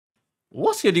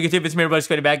What's good, YouTube? It's me, everybody,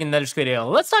 Squiddy, back in another video.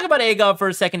 Let's talk about Agov for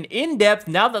a second in depth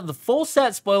now that the full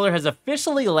set spoiler has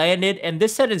officially landed, and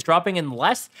this set is dropping in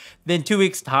less than 2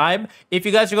 weeks' time. If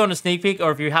you guys are going to sneak peek,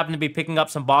 or if you happen to be picking up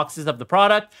some boxes of the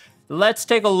product, let's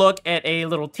take a look at a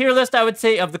little tier list, I would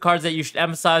say, of the cards that you should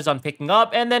emphasize on picking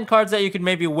up, and then cards that you could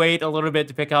maybe wait a little bit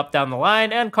to pick up down the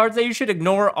line, and cards that you should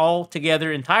ignore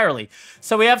altogether entirely.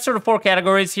 So we have sort of 4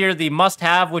 categories here. The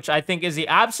must-have, which I think is the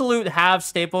absolute have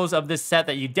staples of this set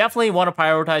that you definitely want to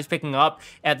prioritize picking up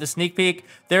at the sneak peek.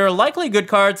 There are likely good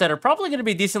cards that are probably going to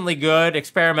be decently good,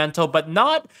 experimental, but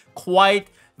not quite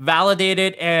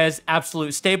validated as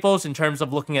absolute staples in terms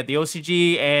of looking at the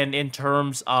OCG and in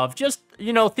terms of just,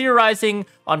 you know, theorizing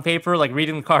on paper, like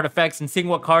reading the card effects and seeing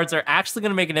what cards are actually going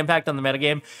to make an impact on the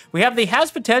metagame. We have the has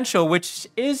potential, which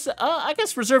is, I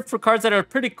guess, reserved for cards that are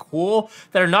pretty cool,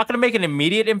 that are not going to make an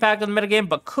immediate impact on the metagame,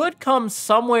 but could come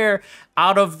somewhere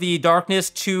out of the darkness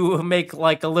to make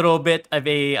like a little bit of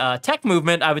a tech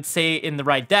movement, I would say, in the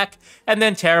right deck. And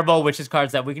then terrible, which is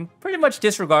cards that we can pretty much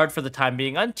disregard for the time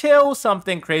being until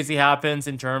something crazy happens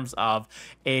in terms of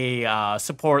a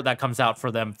support that comes out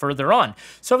for them further on.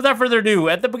 So without further ado,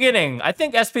 at the beginning, I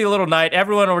think SP Little Knight,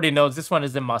 everyone already knows this one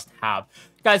is a must-have.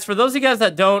 Guys, for those of you guys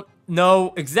that don't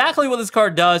know exactly what this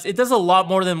card does, it does a lot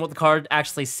more than what the card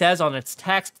actually says on its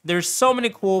text. There's so many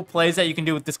cool plays that you can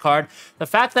do with this card. The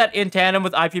fact that in tandem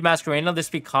with IP Masquerena, this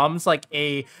becomes like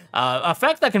a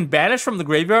effect that can banish from the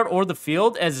graveyard or the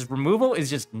field as removal is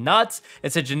just nuts.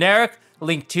 It's a generic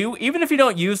Link 2. Even if you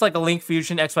don't use like a Link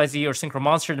Fusion, XYZ, or Synchro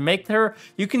Monster to make her,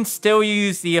 you can still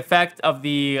use the effect of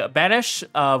the banish,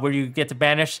 where you get to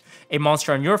banish a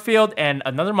monster on your field and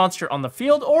another monster on the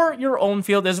field or your own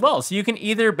field as well. So you can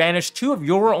either banish 2 of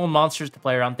your own monsters to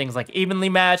play around things like Evenly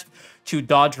Matched, to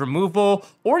dodge removal,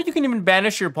 or you can even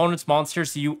banish your opponent's monster,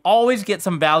 so you always get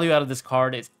some value out of this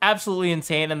card. It's absolutely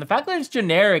insane, and the fact that it's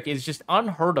generic is just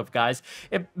unheard of, guys.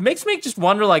 It makes me just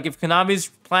wonder, like, if Konami's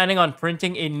planning on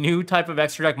printing a new type of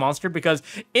extra deck monster, because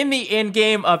in the end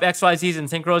game of XYZs and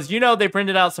Synchros, you know, they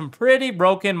printed out some pretty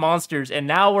broken monsters, and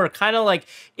now we're kind of like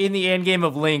in the end game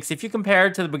of Links. If you compare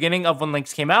it to the beginning of when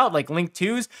Links came out, like Link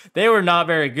 2s, they were not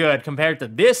very good compared to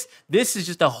this. This is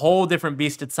just a whole different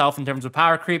beast itself in terms of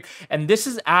power creep. And this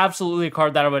is absolutely a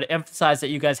card that I would emphasize that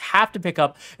you guys have to pick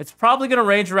up. It's probably going to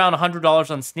range around $100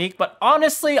 on Sneak, but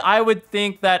honestly, I would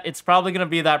think that it's probably going to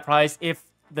be that price, if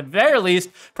the very least,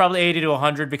 probably 80 to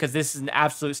 100, because this is an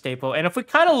absolute staple. And if we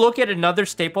kind of look at another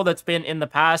staple that's been in the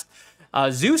past,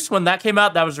 Zeus, when that came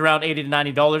out, that was around $80 to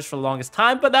 $90 for the longest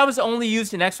time, but that was only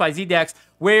used in XYZ decks,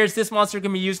 whereas this monster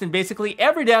can be used in basically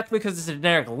every deck because it's a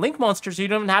generic Link monster, so you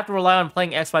don't even have to rely on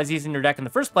playing XYZs in your deck in the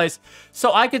first place.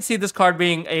 So I could see this card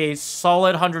being a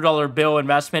solid $100 bill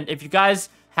investment. If you guys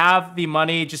have the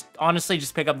money, just honestly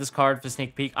just pick up this card for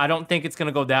sneak peek. I don't think it's going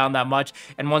to go down that much,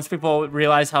 and once people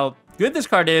realize how good this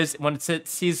card is, when it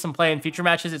sees some play in future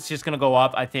matches, it's just going to go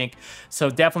up, I think. So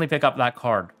definitely pick up that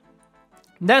card.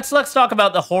 Next, let's talk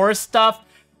about the HORUS stuff.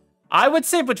 I would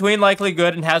say between likely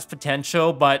good and has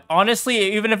potential, but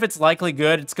honestly, even if it's likely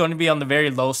good, it's going to be on the very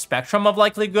low spectrum of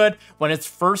likely good when it's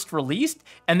first released.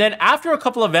 And then after a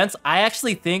couple events, I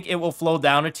actually think it will flow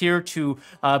down a tier to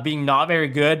being not very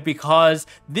good, because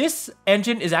this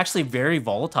engine is actually very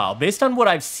volatile. Based on what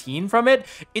I've seen from it,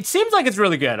 it seems like it's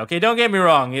really good, okay? Don't get me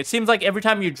wrong. It seems like every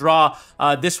time you draw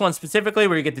this one specifically,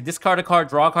 where you get to discard a card,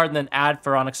 draw a card, and then add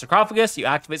Pharaonic Sarcophagus, you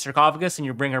activate Sarcophagus and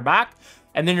you bring her back,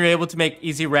 and then you're able to make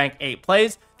easy rank 8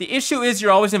 plays. The issue is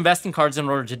you're always investing cards in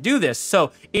order to do this.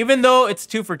 So even though it's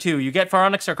 2 for 2, you get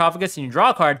Pharaonic Sarcophagus and you draw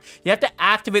a card, you have to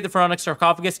activate the Pharaonic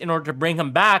Sarcophagus in order to bring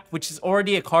him back, which is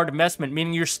already a card investment,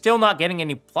 meaning you're still not getting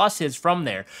any pluses from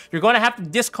there. You're going to have to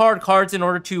discard cards in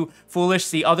order to Foolish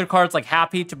the other cards like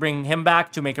Happy to bring him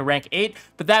back to make a rank 8,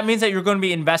 but that means that you're going to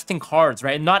be investing cards,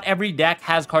 right? And not every deck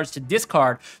has cards to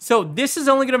discard. So this is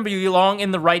only going to belong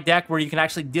in the right deck where you can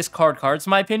actually discard cards,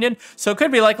 in my opinion. So it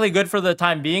could be likely good for the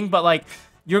time being, but like,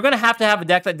 you're going to have a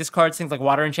deck that discards things like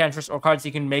Water Enchantress or cards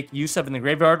you can make use of in the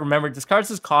graveyard. Remember, it discards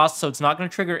its cost, so it's not going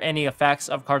to trigger any effects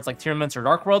of cards like Tearlaments or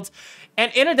Dark Worlds.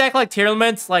 And in a deck like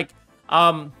Tearlaments, like,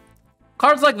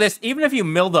 cards like this, even if you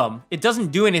mill them, it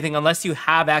doesn't do anything unless you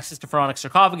have access to Pharaonic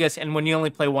Sarcophagus, and when you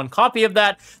only play 1 copy of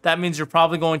that, that means you're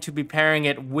probably going to be pairing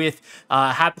it with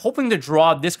hoping to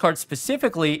draw this card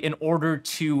specifically in order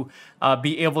to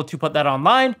be able to put that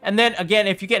online. And then again,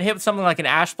 if you get hit with something like an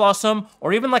Ash Blossom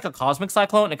or even like a Cosmic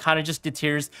Cyclone, it kind of just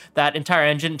deters that entire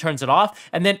engine, turns it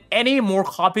off, and then any more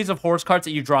copies of HORUS cards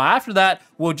that you draw after that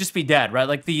will just be dead, right?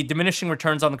 Like the diminishing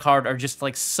returns on the card are just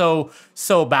like so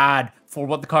bad for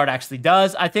what the card actually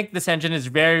does. I think this engine is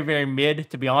very, very mid,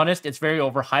 to be honest. It's very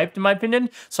overhyped in my opinion,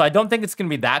 so I don't think it's going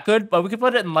to be that good, but we can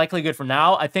put it in likely good for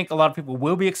now. I think a lot of people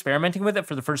will be experimenting with it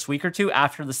for the first week or two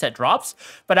after the set drops,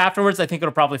 but afterwards I think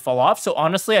it'll probably fall off. So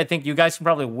honestly, I think you guys can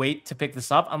probably wait to pick this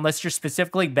up unless you're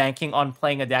specifically banking on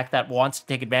playing a deck that wants to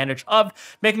take advantage of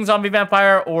making zombie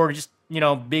vampire or just, you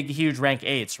know, big, huge rank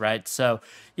 8s, right? So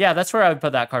yeah, that's where I would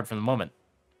put that card for the moment.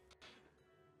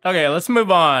 Okay, let's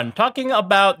move on. Talking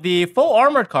about the full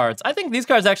armored cards. I think these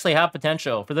cards actually have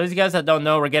potential. For those of you guys that don't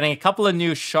know, we're getting a couple of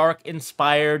new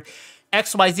shark-inspired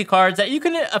XYZ cards that you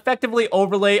can effectively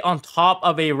overlay on top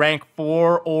of a rank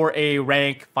 4 or a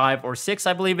rank 5 or 6,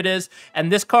 I believe it is.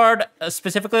 And this card,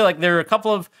 specifically, like there are a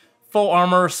couple of full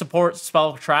armor support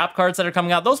spell trap cards that are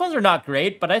coming out. Those ones are not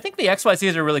great, but I think the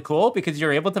XYZs are really cool because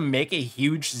you're able to make a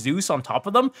huge Zeus on top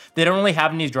of them. They don't really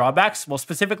have any drawbacks. Well,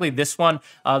 specifically this one,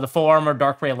 the full armor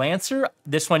Dark Ray Lancer.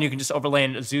 This one you can just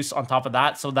overlay a Zeus on top of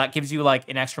that, so that gives you like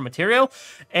an extra material.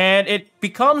 And it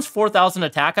becomes 4,000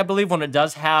 attack, I believe, when it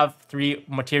does have 3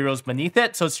 materials beneath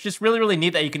it. So it's just really, really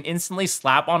neat that you can instantly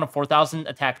slap on a 4,000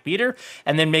 attack beater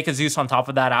and then make a Zeus on top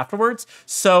of that afterwards.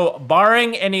 So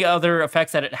barring any other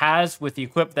effects that it has with the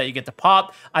equip that you get to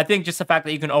pop, I think just the fact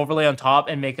that you can overlay on top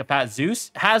and make a fat Zeus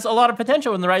has a lot of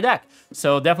potential in the right deck.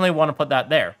 So definitely want to put that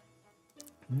there.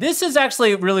 This is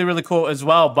actually really, really cool as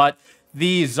well, but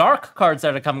the ZARC cards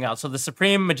that are coming out, so the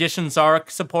Supreme Magician ZARC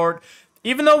support,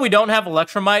 even though we don't have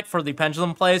Electromite for the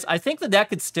Pendulum plays, I think the deck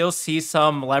could still see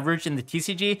some leverage in the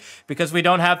TCG because we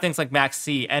don't have things like Max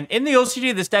C. And in the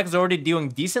OCG, this deck is already doing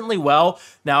decently well.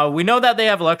 Now, we know that they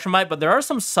have Electromite, but there are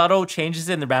some subtle changes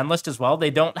in the ban list as well. They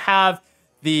don't have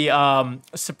the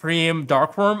Supreme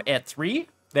Darkworm at 3.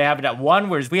 They have it at 1,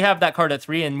 whereas we have that card at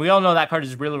 3, and we all know that card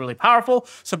is really, really powerful.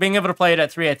 So being able to play it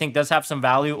at 3, I think, does have some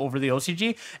value over the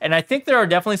OCG. And I think there are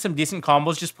definitely some decent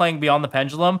combos just playing Beyond the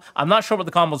Pendulum. I'm not sure what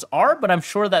the combos are, but I'm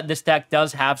sure that this deck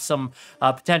does have some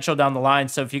potential down the line.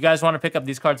 So if you guys want to pick up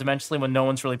these cards eventually when no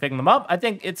one's really picking them up, I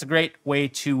think it's a great way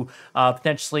to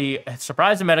potentially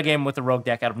surprise the metagame with a rogue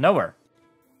deck out of nowhere.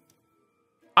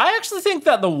 I actually think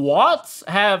that the Watts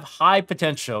have high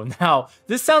potential. Now,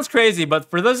 this sounds crazy,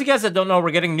 but for those of you guys that don't know, we're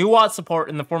getting new Watt support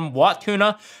in the form of Watt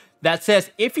Tuna that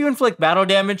says if you inflict battle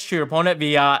damage to your opponent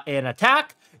via an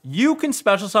attack, you can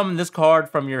special summon this card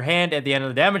from your hand at the end of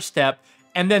the damage step.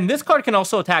 And then this card can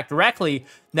also attack directly.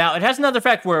 Now, it has another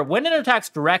effect where when it attacks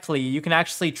directly, you can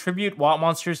actually tribute Watt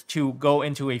monsters to go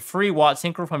into a free Watt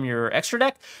Synchro from your extra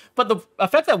deck. But the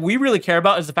effect that we really care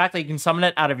about is the fact that you can summon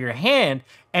it out of your hand.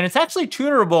 And it's actually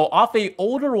tunerable off a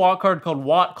older Watt card called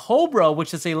Watt Cobra,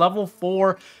 which is a level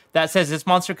 4 that says this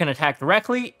monster can attack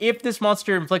directly. If this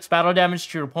monster inflicts battle damage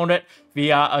to your opponent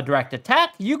via a direct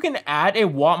attack, you can add a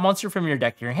Watt monster from your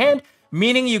deck to your hand,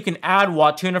 meaning you can add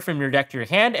Watt Tuna from your deck to your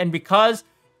hand, and because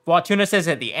Watt Tuna says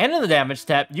at the end of the damage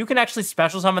step, you can actually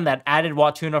special summon that added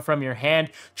Watt Tuna from your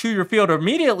hand to your field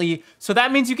immediately, so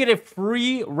that means you get a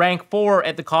free rank 4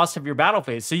 at the cost of your battle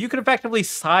phase. So you could effectively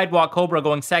side Watt Cobra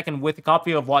going second with a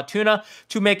copy of Watt Tuna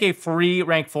to make a free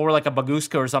rank 4 like a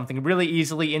Baguska or something really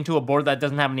easily into a board that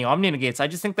doesn't have any Omni Negates. I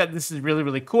just think that this is really,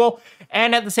 really cool,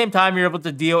 and at the same time, you're able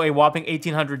to deal a whopping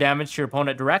 1,800 damage to your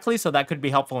opponent directly, so that could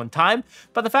be helpful in time.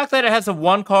 But the fact that it has a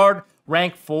 1 card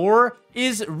rank 4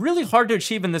 is really hard to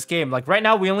achieve in this game. Like right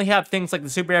now, we only have things like the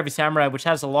Super Heavy Samurai, which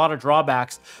has a lot of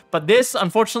drawbacks. But this,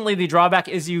 unfortunately, the drawback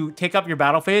is you take up your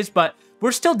battle phase, but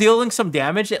we're still dealing some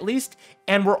damage at least,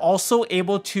 and we're also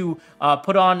able to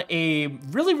put on a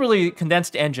really, really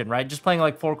condensed engine, right? Just playing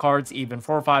like 4 cards even,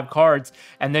 4 or 5 cards,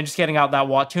 and then just getting out that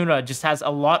Watt Tuna just has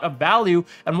a lot of value.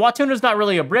 And Watt Tuna is not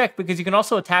really a brick because you can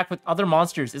also attack with other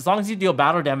monsters. As long as you deal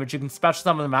battle damage, you can special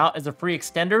summon them out as a free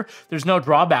extender. There's no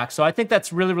drawback. So I think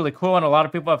that's really, really cool, and a lot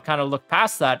of people have kind of looked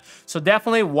past that. So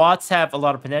definitely Watts have a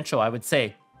lot of potential, I would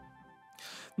say.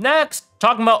 Next,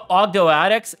 talking about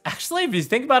OGDOADICs. Actually, if you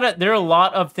think about it, there are a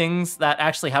lot of things that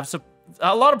actually have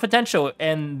a lot of potential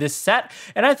in this set,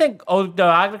 and I think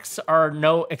OGDOADICs are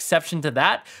no exception to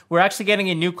that. We're actually getting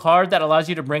a new card that allows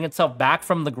you to bring itself back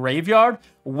from the graveyard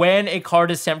when a card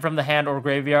is sent from the hand or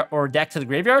graveyard or deck to the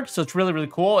graveyard. So it's really, really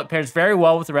cool. It pairs very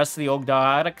well with the rest of the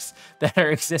OGDOADICs that are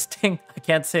existing. I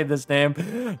can't say this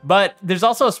name, but there's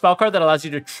also a spell card that allows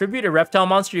you to tribute a reptile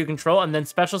monster you control and then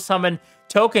special summon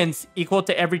tokens equal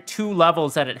to every 2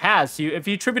 levels that it has. So if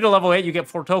you tribute a level 8, you get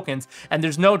 4 tokens, and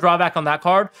there's no drawback on that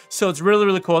card. So it's really,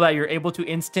 really cool that you're able to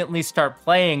instantly start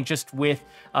playing just with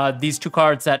these 2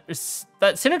 cards that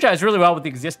synergize really well with the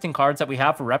existing cards that we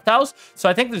have for reptiles. So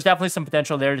I think there's definitely some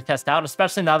potential there to test out,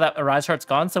 especially now that Arise Heart's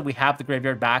gone, so we have the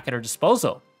graveyard back at our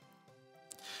disposal.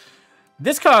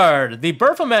 This card, the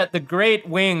BERFORMET, the Great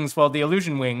Wings, well, the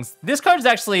Illusion Wings. This card is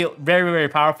actually very, very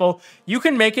powerful. You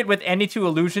can make it with any 2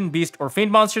 Illusion, Beast, or Fiend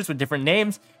monsters with different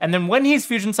names. And then when he's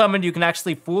fusion summoned, you can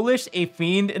actually Foolish a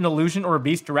Fiend, an Illusion, or a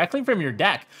Beast directly from your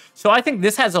deck. So I think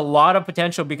this has a lot of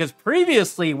potential because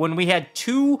previously when we had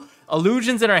 2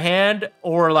 illusions in our hand,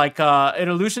 or like an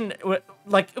illusion,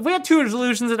 like if we had 2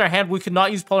 illusions in our hand, we could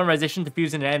not use polymerization to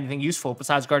fuse into anything useful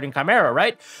besides Guardian Chimera,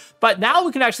 right? But now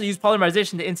we can actually use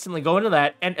polymerization to instantly go into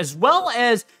that, and as well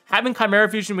as having Chimera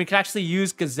fusion, we can actually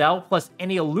use Gazelle plus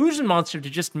any illusion monster to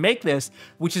just make this,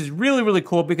 which is really, really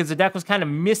cool because the deck was kind of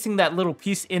missing that little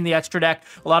piece in the extra deck.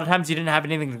 A lot of times you didn't have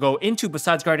anything to go into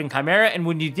besides Guardian Chimera, and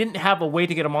when you didn't have a way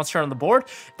to get a monster on the board,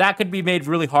 that could be made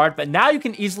really hard. But now you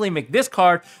can easily make this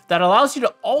card that allows you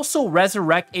to also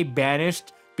resurrect a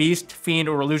banished Beast, Fiend,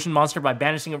 or Illusion monster by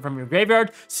banishing it from your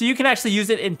graveyard. So you can actually use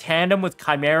it in tandem with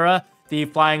Chimera, the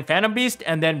Flying Phantom Beast,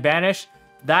 and then banish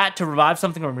that to revive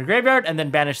something from your graveyard, and then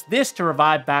banish this to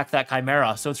revive back that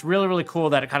Chimera. So it's really, really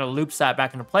cool that it kind of loops that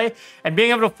back into play. And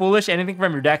being able to Foolish anything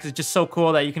from your deck is just so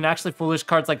cool that you can actually Foolish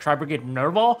cards like Tri-Brigade and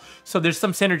Nervall. So there's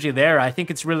some synergy there. I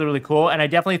think it's really, really cool, and I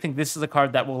definitely think this is a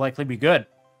card that will likely be good.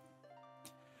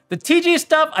 The TG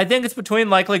stuff, I think it's between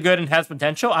likely good and has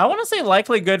potential. I want to say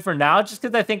likely good for now, just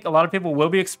because I think a lot of people will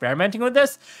be experimenting with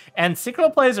this, and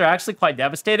synchro plays are actually quite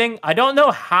devastating. I don't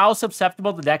know how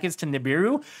susceptible the deck is to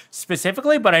Nibiru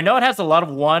specifically, but I know it has a lot of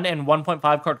 1 and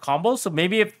 1.5 card combos, so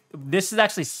maybe if this is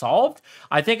actually solved,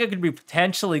 I think it could be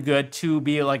potentially good to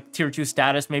be like tier 2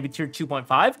 status, maybe tier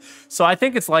 2.5. So I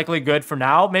think it's likely good for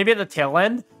now, maybe at the tail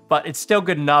end, but it's still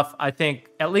good enough, I think,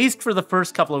 at least for the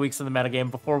first couple of weeks of the metagame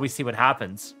before we see what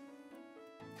happens.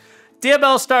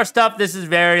 DIABELLESTAR stuff, this is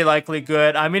very likely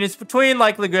good. I mean, it's between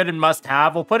likely good and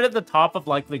must-have. We'll put it at the top of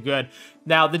likely good.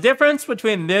 Now, the difference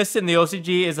between this and the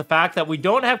OCG is the fact that we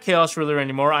don't have Chaos Ruler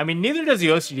anymore. I mean, neither does the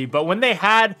OCG, but when they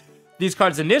had these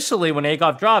cards initially, when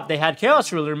Agov dropped, they had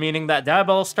Chaos Ruler, meaning that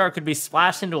DIABELLESTAR could be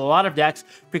splashed into a lot of decks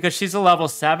because she's a level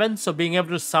 7, so being able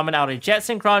to summon out a Jet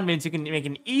Synchron means you can make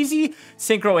an easy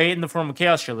Synchro 8 in the form of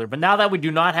Chaos Ruler. But now that we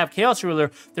do not have Chaos Ruler,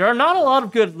 there are not a lot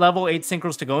of good level 8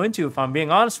 Synchros to go into, if I'm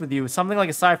being honest with you. Something like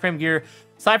a Psyframe Gear,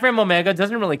 Psyframe Omega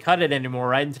doesn't really cut it anymore,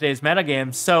 right, in today's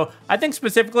metagame. So I think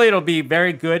specifically it'll be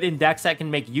very good in decks that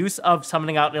can make use of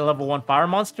summoning out a level 1 fire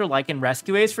monster, like in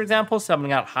Rescue Ace, for example,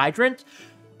 summoning out Hydrant.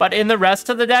 But in the rest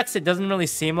of the decks, it doesn't really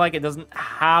seem like it doesn't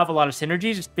have a lot of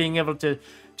synergy.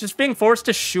 Just being forced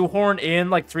to shoehorn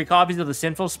in like 3 copies of the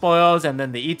Sinful Spoils, and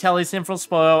then the E-Telly Sinful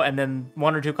Spoil, and then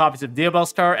 1 or 2 copies of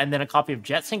DIABELLESTAR, and then a copy of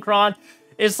Jet Synchron.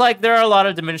 It's like there are a lot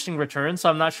of diminishing returns, so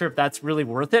I'm not sure if that's really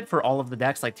worth it for all of the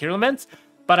decks like Tearlaments.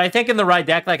 But I think in the right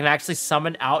deck that can actually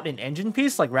summon out an engine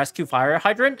piece like Rescue Fire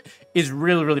Hydrant is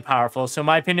really, really powerful. So in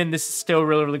my opinion, this is still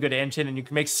really, really good engine, and you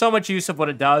can make so much use of what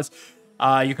it does.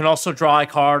 You can also draw a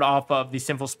card off of the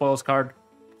Sinful Spoils card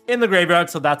in the graveyard,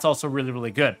 so that's also really,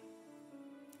 really good.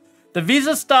 The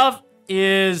Visa stuff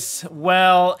is,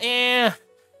 well, I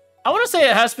want to say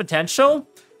it has potential.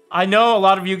 I know a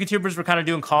lot of Yu-Gi-Tubers were kind of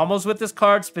doing combos with this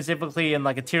card, specifically in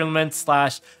like a Tearlament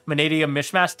 / Mannadium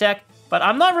Mishmash deck, but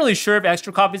I'm not really sure if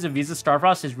extra copies of Visa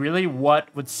Starfrost is really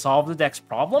what would solve the deck's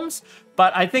problems.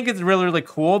 But I think it's really, really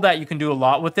cool that you can do a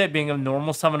lot with it. Being a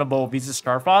normal summonable Visa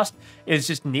Starfrost is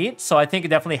just neat. So I think it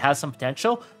definitely has some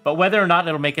potential. But whether or not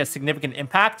it'll make a significant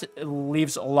impact, it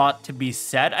leaves a lot to be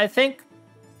said, I think.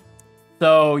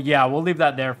 So yeah, we'll leave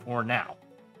that there for now.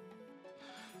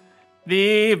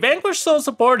 The Vanquish Soul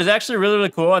support is actually really,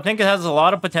 really cool. I think it has a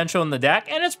lot of potential in the deck,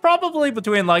 and it's probably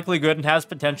between likely good and has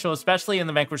potential, especially in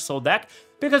the Vanquish Soul deck,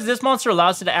 because this monster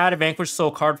allows you to add a Vanquish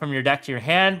Soul card from your deck to your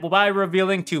hand by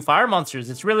revealing 2 fire monsters.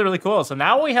 It's really, really cool. So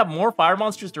now we have more fire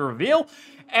monsters to reveal,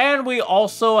 and we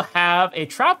also have a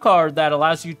trap card that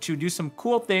allows you to do some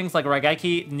cool things like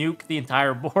Raigeki nuke the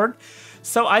entire board.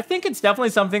 So I think it's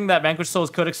definitely something that Vanquish Souls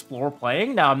could explore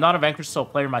playing. Now, I'm not a Vanquish Soul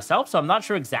player myself, so I'm not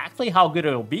sure exactly how good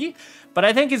it'll be, but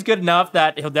I think he's good enough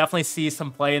that he'll definitely see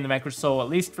some play in the Vanquish Soul, at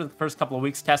least for the first couple of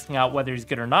weeks, testing out whether he's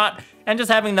good or not. And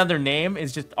just having another name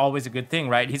is just always a good thing,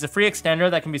 right? He's a free extender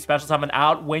that can be special summoned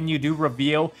out when you do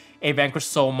reveal a Vanquish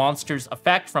Soul monster's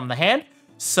effect from the hand.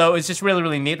 So it's just really,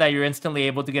 really neat that you're instantly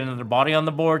able to get another body on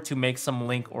the board to make some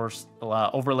link or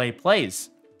overlay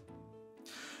plays.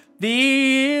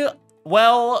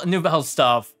 Well, Nouvelle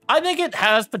stuff, I think it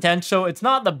has potential. It's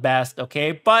not the best,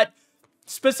 okay? But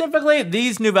specifically,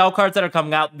 these Nouvelle cards that are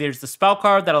coming out, there's the spell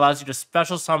card that allows you to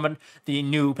special summon the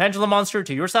new Pendulum monster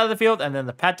to your side of the field, and then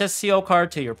the Patesio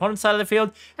card to your opponent's side of the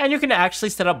field. And you can actually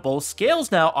set up both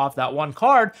scales now off that one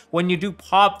card when you do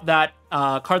pop that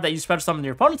card that you special summon to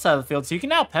your opponent's side of the field, so you can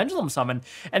now pendulum summon.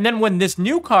 And then when this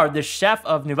new card, this Chef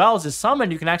of Nouvelles, is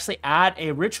summoned, you can actually add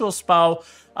a ritual spell,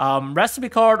 recipe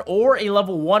card, or a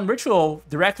level 1 ritual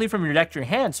directly from your deck to your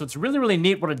hand. So it's really, really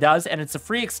neat what it does, and it's a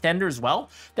free extender as well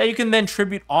that you can then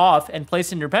tribute off and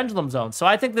place in your pendulum zone. So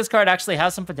I think this card actually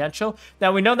has some potential.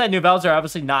 Now, we know that Nouvelles are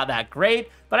obviously not that great,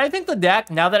 but I think the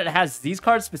deck, now that it has these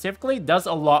cards specifically, does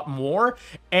a lot more,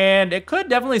 and it could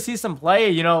definitely see some play.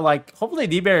 You know, like, hopefully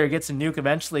D-Barrier gets a nuke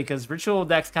eventually, because ritual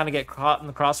decks kind of get caught in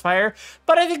the crossfire.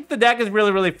 But I think the deck is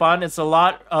really, really fun. It's a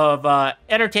lot of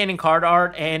entertaining card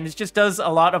art, and it just does a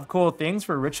lot of cool things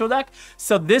for a ritual deck.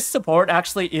 So this support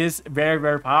actually is very,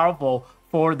 very powerful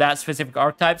for that specific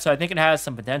archetype, so I think it has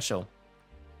some potential.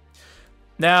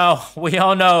 Now, we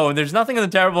all know there's nothing in the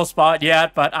terrible spot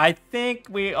yet, but I think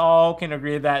we all can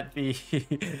agree that the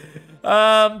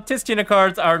TISTINA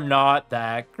cards are not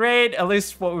that great, at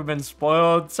least what we've been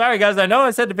spoiled. Sorry, guys, I know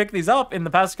I said to pick these up in the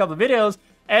past couple of videos,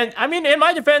 and I mean, in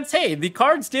my defense, hey, the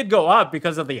cards did go up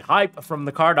because of the hype from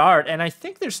the card art, and I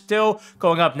think they're still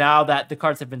going up now that the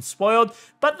cards have been spoiled,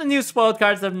 but the new spoiled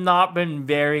cards have not been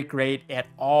very great at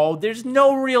all. There's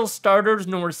no real starters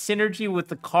nor synergy with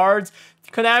the cards.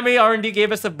 Konami R&D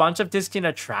gave us a bunch of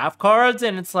TISTINA trap cards,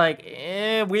 and it's like,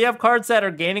 we have cards that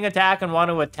are gaining attack and want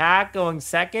to attack going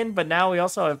second, but now we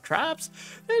also have traps.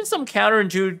 There's some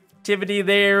counterintuitivity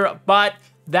there, but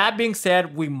that being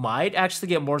said, we might actually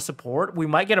get more support. We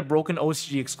might get a broken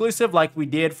OCG exclusive like we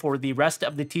did for the rest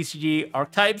of the TCG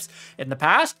archetypes in the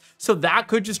past. So that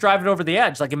could just drive it over the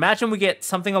edge. Like, imagine we get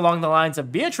something along the lines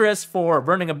of Beatrice for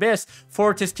Burning Abyss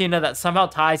for TISTINA that somehow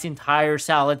ties the entire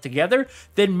salad together.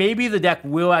 Then maybe the deck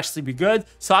will actually be good.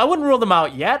 So I wouldn't rule them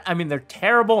out yet. I mean, they're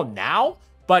terrible now,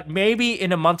 but maybe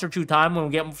in a month or two time, when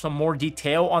we get some more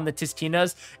detail on the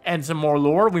TISTINAs and some more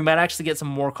lore, we might actually get some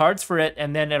more cards for it,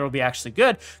 and then it'll be actually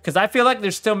good. Because I feel like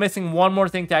they're still missing one more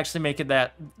thing to actually make it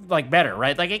that, like, better,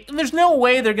 right? Like, there's no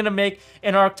way they're going to make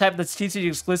an archetype that's TCG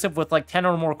exclusive with, like, 10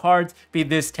 or more cards be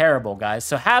this terrible, guys.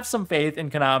 So have some faith in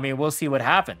Konami. We'll see what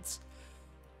happens.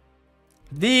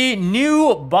 The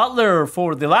new Butler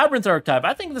for the Labyrinth archetype.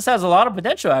 I think this has a lot of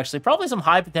potential, actually. Probably some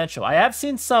high potential. I have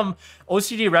seen some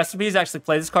OCD recipes actually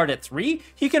play this card at 3.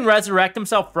 He can resurrect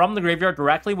himself from the graveyard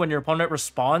directly when your opponent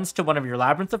responds to one of your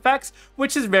Labyrinth effects,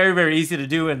 which is very, very easy to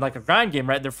do in, like, a grind game,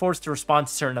 right? They're forced to respond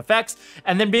to certain effects.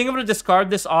 And then being able to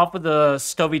discard this off with a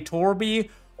Stovey Torby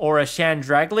or a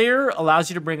Chandraglier allows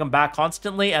you to bring them back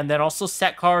constantly, and then also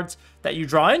set cards that you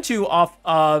draw into off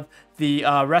of the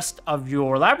rest of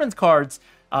your Labyrinth cards,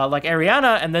 like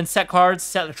Ariana, and then set cards,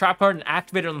 set the trap card, and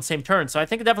activate it on the same turn. So I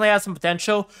think it definitely has some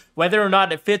potential. Whether or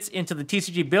not it fits into the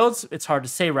TCG builds, it's hard to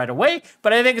say right away,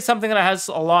 but I think it's something that has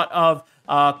a lot of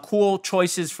cool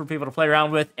choices for people to play around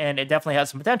with, and it definitely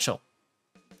has some potential.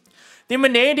 The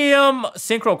MANNADIUM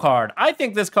Synchro card. I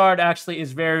think this card actually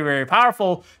is very, very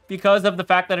powerful because of the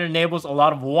fact that it enables a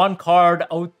lot of one card,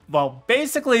 well,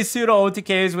 basically pseudo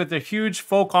OTKs with a huge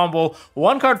full combo,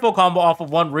 one card full combo off of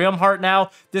one Realm Heart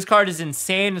now. This card is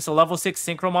insane. It's a level 6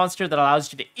 Synchro monster that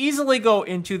allows you to easily go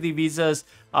into the Visa's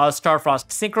Starfrost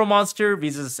Synchro monster,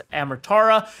 Visa's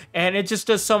Amrutara, and it just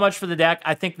does so much for the deck.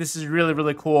 I think this is really,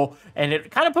 really cool, and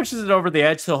it kind of pushes it over the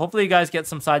edge, so hopefully you guys get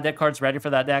some side deck cards ready for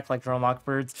that deck, like Drone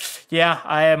Lockbirds. Yeah,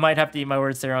 I might have to eat my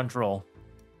words there on Droll.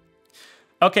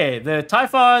 Okay, the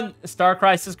TY-PHON Star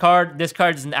Crisis card. This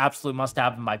card is an absolute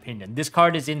must-have in my opinion. This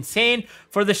card is insane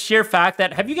for the sheer fact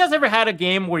that, have you guys ever had a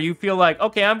game where you feel like,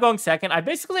 okay, I'm going second, I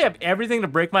basically have everything to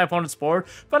break my opponent's board,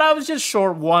 but I was just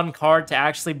short one card to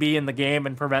actually be in the game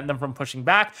and prevent them from pushing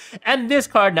back, and this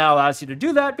card now allows you to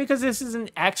do that because this is an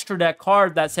extra deck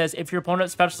card that says if your opponent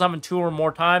special summoned 2 or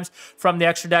more times from the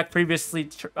extra deck previously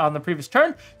on the previous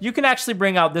turn, you can actually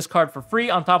bring out this card for free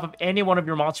on top of any one of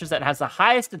your monsters that has the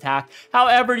highest attack.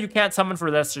 However, you can't summon for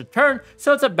the rest of the turn,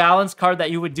 so it's a balanced card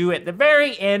that you would do at the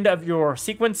very end of your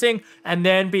sequencing, and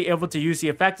then be able to use the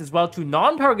effect as well to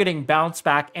non-targeting bounce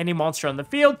back any monster on the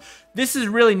field. This is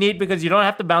really neat because you don't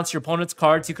have to bounce your opponent's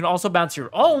cards. You can also bounce your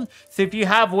own, so if you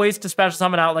have ways to special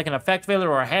summon out like an effect failure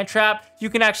or a hand trap, you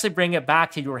can actually bring it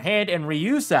back to your hand and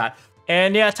reuse that.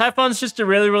 And yeah, TY-PHON's just a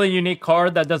really, really unique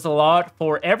card that does a lot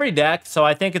for every deck, so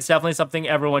I think it's definitely something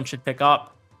everyone should pick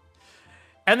up.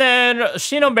 And then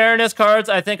SHINOBIRD cards,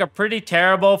 I think, are pretty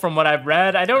terrible from what I've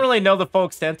read. I don't really know the full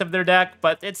extent of their deck,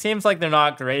 but it seems like they're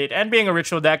not great. And being a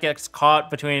ritual deck, gets caught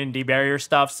between D-Barrier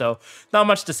stuff, so not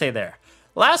much to say there.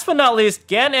 Last but not least,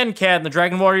 Gen and Ken, the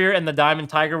Dragon Warrior and the Diamond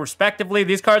Tiger, respectively.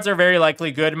 These cards are very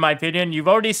likely good, in my opinion. You've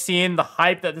already seen the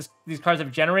hype that these cards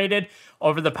have generated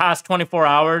over the past 24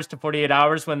 hours to 48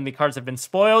 hours when the cards have been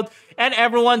spoiled. And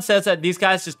everyone says that these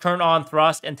guys just turn on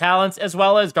Thrust and Talents, as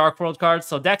well as Dark World cards.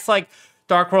 So decks like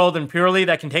Dark World and Purely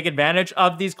that can take advantage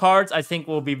of these cards, I think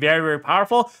will be very, very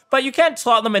powerful. But you can't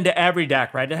slot them into every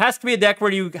deck, right? It has to be a deck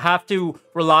where you have to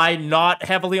rely not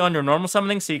heavily on your normal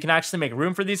summoning, so you can actually make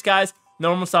room for these guys,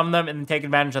 normal summon them, and then take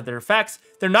advantage of their effects.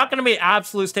 They're not going to be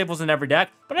absolute staples in every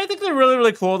deck, but I think they're really,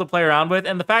 really cool to play around with.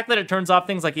 And the fact that it turns off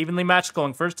things like Evenly Matched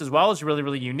going first as well is really,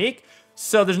 really unique.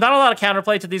 So there's not a lot of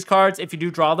counterplay to these cards if you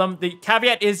do draw them. The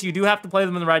caveat is you do have to play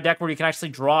them in the right deck where you can actually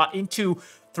draw into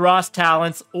Thrust,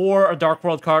 Talents, or a Dark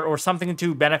World card, or something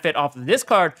to benefit off of this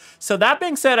card. So that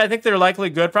being said, I think they're likely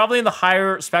good, probably in the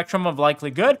higher spectrum of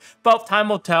likely good, but time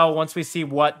will tell once we see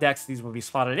what decks these will be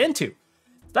slotted into.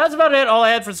 That's about it, all I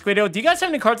had for this video. Do you guys have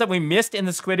any cards that we missed in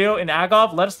this video in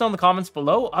Agov? Let us know in the comments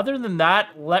below. Other than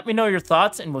that, let me know your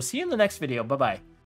thoughts, and we'll see you in the next video. Bye-bye.